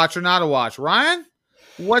this a watch or not a watch? Ryan,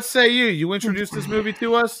 what say you? You introduced this movie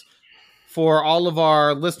to us for all of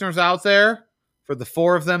our listeners out there, for the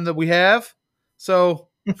 4 of them that we have. So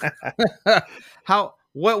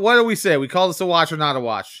what do we say? We call this a watch or not a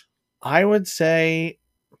watch? I would say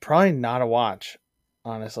probably not a watch,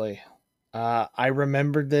 honestly. I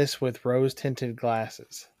remembered this with rose tinted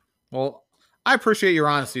glasses. Well, I appreciate your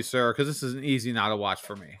honesty, sir, because this is an easy not a watch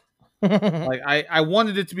for me. Like I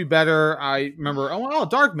wanted it to be better. I remember,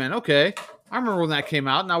 Darkman, okay. I remember when that came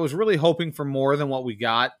out, and I was really hoping for more than what we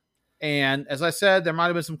got. And as I said, there might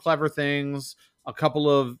have been some clever things, a couple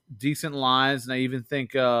of decent lines, and I even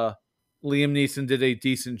think Liam Neeson did a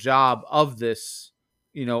decent job of this,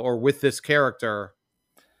 or with this character.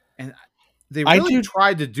 And they really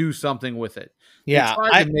tried to do something with it. Yeah, they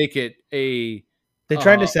tried to make it They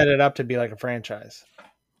tried to set it up to be like a franchise.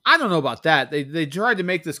 I don't know about that. They tried to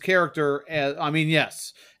make this character,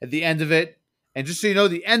 yes, at the end of it, and just so you know,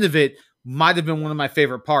 the end of it might have been one of my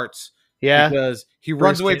favorite parts. Yeah. Because he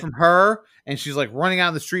runs away from her, and she's like running out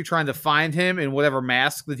in the street trying to find him in whatever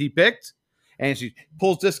mask that he picked. And she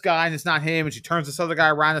pulls this guy, and it's not him, and she turns this other guy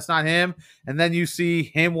around, it's not him. And then you see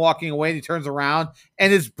him walking away, and he turns around,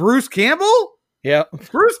 and it's Bruce Campbell? Yeah.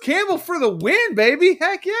 Bruce Campbell for the win, baby.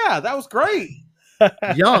 Heck yeah, that was great.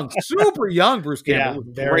 Young, super young Bruce Campbell. Yeah, it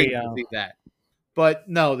was very great young. to see that. But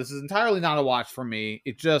no, this is entirely not a watch for me.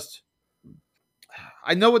 It just,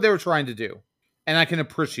 I know what they were trying to do, and I can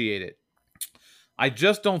appreciate it. I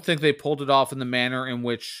just don't think they pulled it off in the manner in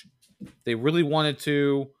which they really wanted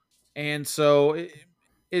to. And so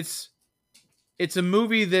it's a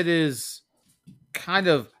movie that is kind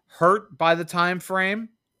of hurt by the time frame.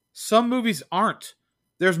 Some movies aren't.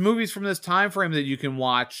 There's movies from this time frame that you can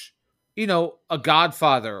watch, A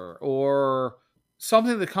Godfather or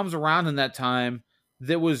something that comes around in that time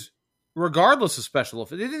that was, regardless of special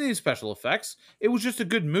effects, it didn't need special effects. It was just a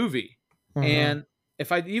good movie. Mm-hmm. And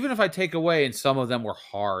even if I take away, and some of them were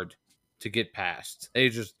hard to get past, they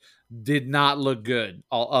just did not look good.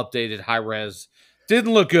 All updated, high res,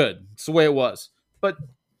 didn't look good. It's the way it was. But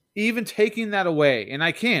even taking that away, and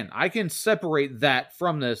I can separate that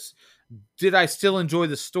from this. Did I still enjoy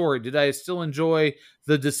the story? Did I still enjoy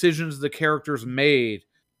the decisions the characters made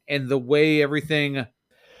and the way everything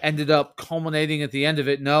ended up culminating at the end of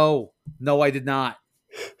it? No, I did not.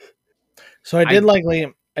 So I did like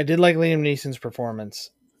Liam. I did like Liam Neeson's performance.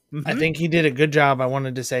 I Mm-hmm. think he did a good job. I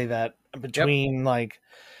wanted to say that between like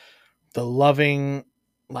the loving,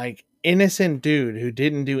 like innocent dude who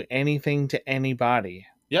didn't do anything to anybody.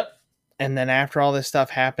 Yep. And then after all this stuff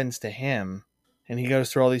happens to him and he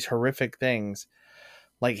goes through all these horrific things,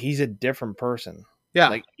 like he's a different person. Yeah.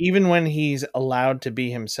 Like even when he's allowed to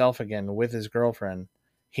be himself again with his girlfriend,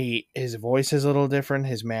 his voice is a little different,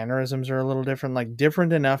 his mannerisms are a little different, like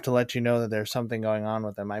different enough to let you know that there's something going on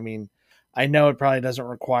with him. I mean, I know it probably doesn't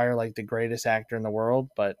require like the greatest actor in the world,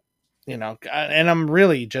 but you know, and I'm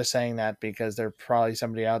really just saying that because there's probably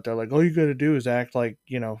somebody out there like, all you got to do is act like,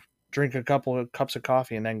 you know, drink a couple of cups of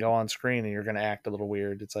coffee and then go on screen and you're going to act a little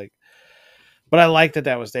weird. It's like, but I like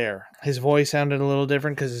that was there. His voice sounded a little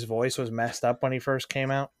different because his voice was messed up when he first came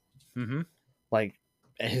out. Mm-hmm. Like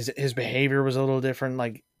his behavior was a little different.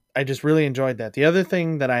 Like I just really enjoyed that. The other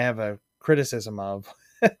thing that I have a criticism of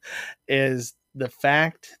is the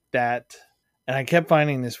fact that, and I kept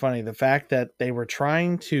finding this funny, the fact that they were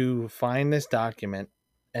trying to find this document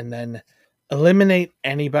and then eliminate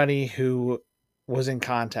anybody who was in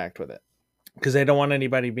contact with it because they don't want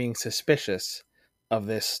anybody being suspicious of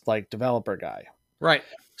this like developer guy. Right.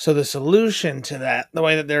 So the solution to that, the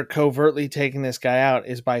way that they're covertly taking this guy out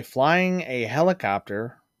is by flying a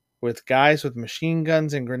helicopter with guys with machine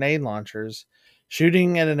guns and grenade launchers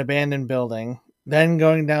shooting at an abandoned building, then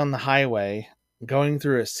going down the highway, going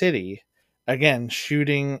through a city, again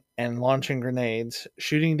shooting and launching grenades,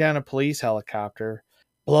 shooting down a police helicopter,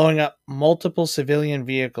 blowing up multiple civilian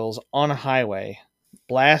vehicles on a highway,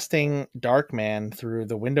 blasting Darkman through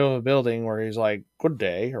the window of a building where he's like, good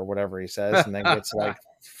day, or whatever he says, and then gets like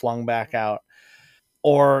flung back out,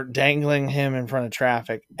 or dangling him in front of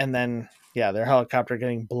traffic, and then their helicopter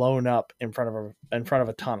getting blown up in front of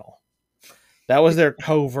a tunnel. That was their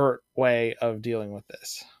covert way of dealing with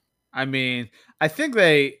this. I mean, I think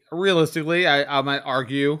they realistically, I might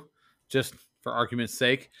argue, just for argument's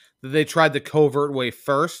sake, that they tried the covert way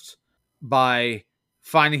first by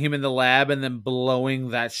finding him in the lab and then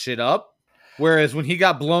blowing that shit up. Whereas when he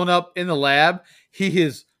got blown up in the lab, he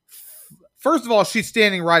is, first of all, she's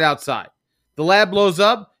standing right outside. The lab blows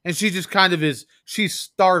up and she just kind of is, she's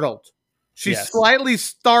startled. She's slightly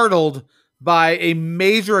startled by a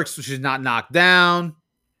major, she's not knocked down,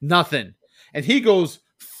 nothing. And he goes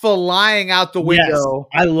flying out the window.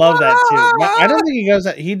 Yes, I love that too. I don't think he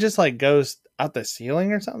goes, he just like goes out the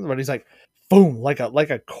ceiling or something, but he's like, boom, like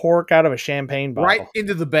a cork out of a champagne bottle. Right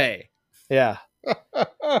into the bay. Yeah.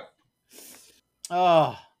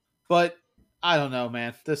 But I don't know,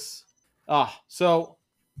 man. So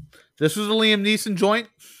this was a Liam Neeson joint.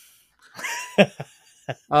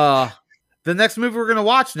 The next movie we're going to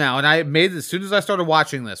watch now, and I made it as soon as I started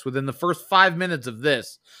watching this, within the first 5 minutes of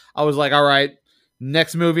this, I was like, all right,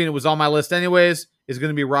 next movie, and it was on my list anyways, is going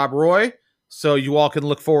to be Rob Roy. So you all can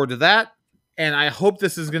look forward to that. And I hope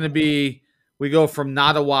this is going to be, we go from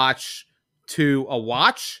not a watch to a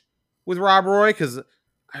watch with Rob Roy, because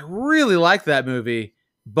I really like that movie,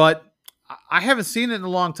 but I haven't seen it in a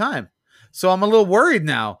long time. So I'm a little worried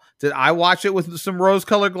now. Did I watch it with some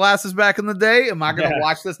rose-colored glasses back in the day? Am I going to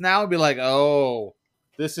watch this now and be like, oh,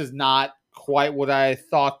 this is not quite what I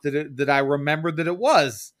thought that I remembered that it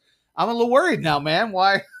was? I'm a little worried now, man.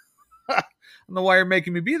 Why? I don't know why you're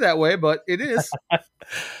making me be that way, but it is.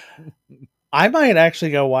 I might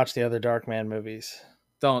actually go watch the other Darkman movies.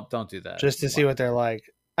 Don't do that. Just to see what they're like.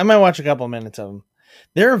 I might watch a couple minutes of them.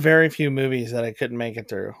 There are very few movies that I couldn't make it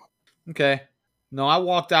through. Okay. No, I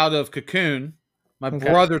walked out of Cocoon. My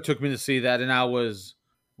brother took me to see that, and I was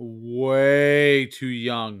way too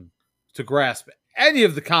young to grasp any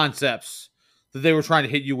of the concepts that they were trying to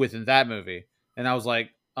hit you with in that movie. And I was like,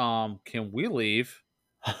 can we leave?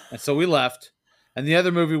 And so we left. And the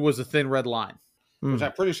other movie was A Thin Red Line, which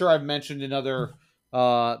I'm pretty sure I've mentioned in other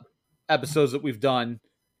episodes that we've done,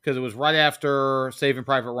 because it was right after Saving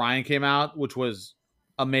Private Ryan came out, which was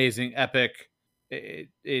amazing, epic.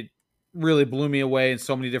 It really blew me away in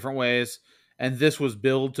so many different ways. And this was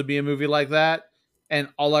billed to be a movie like that. And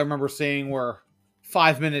all I remember seeing were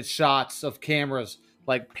 5-minute shots of cameras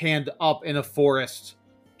like panned up in a forest,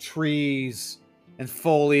 trees and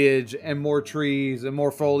foliage and more trees and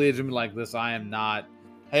more foliage. And like, this, I am not.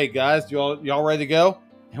 Hey guys, y'all ready to go?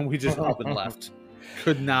 And we just up and left.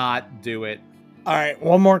 Could not do it. All right,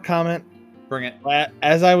 one more comment. Bring it.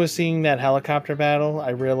 As I was seeing that helicopter battle, I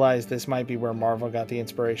realized this might be where Marvel got the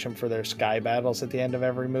inspiration for their sky battles at the end of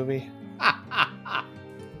every movie.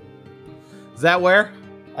 Is that where?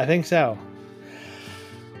 I think so.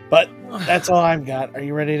 But that's all I've got. Are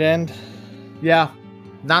you ready to end? Yeah.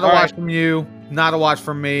 Not a watch from you. Not a watch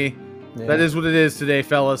from me. Yeah. That is what it is today,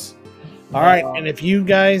 fellas. All right, and if you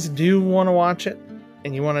guys do want to watch it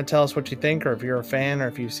and you want to tell us what you think, or if you're a fan, or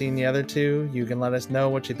if you've seen the other two, you can let us know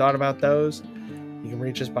what you thought about those. You can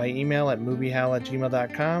reach us by email at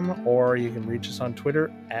moviehowl@gmail.com, or you can reach us on Twitter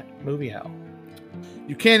at moviehowl.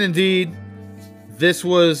 You can indeed. This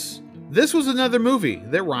was another movie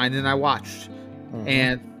that Ryan and I watched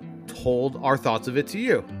and told our thoughts of it to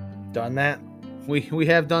you. Done that. We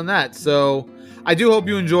have done that. So I do hope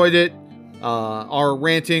you enjoyed it. Our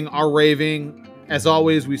ranting, our raving. As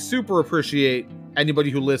always, we super appreciate anybody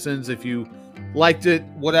who listens. If you liked it,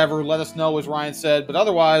 whatever, let us know, as Ryan said. But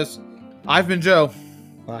otherwise, I've been Joe.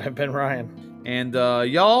 I've been Ryan. And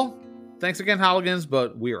y'all, thanks again, Hooligans,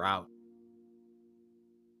 but we're out.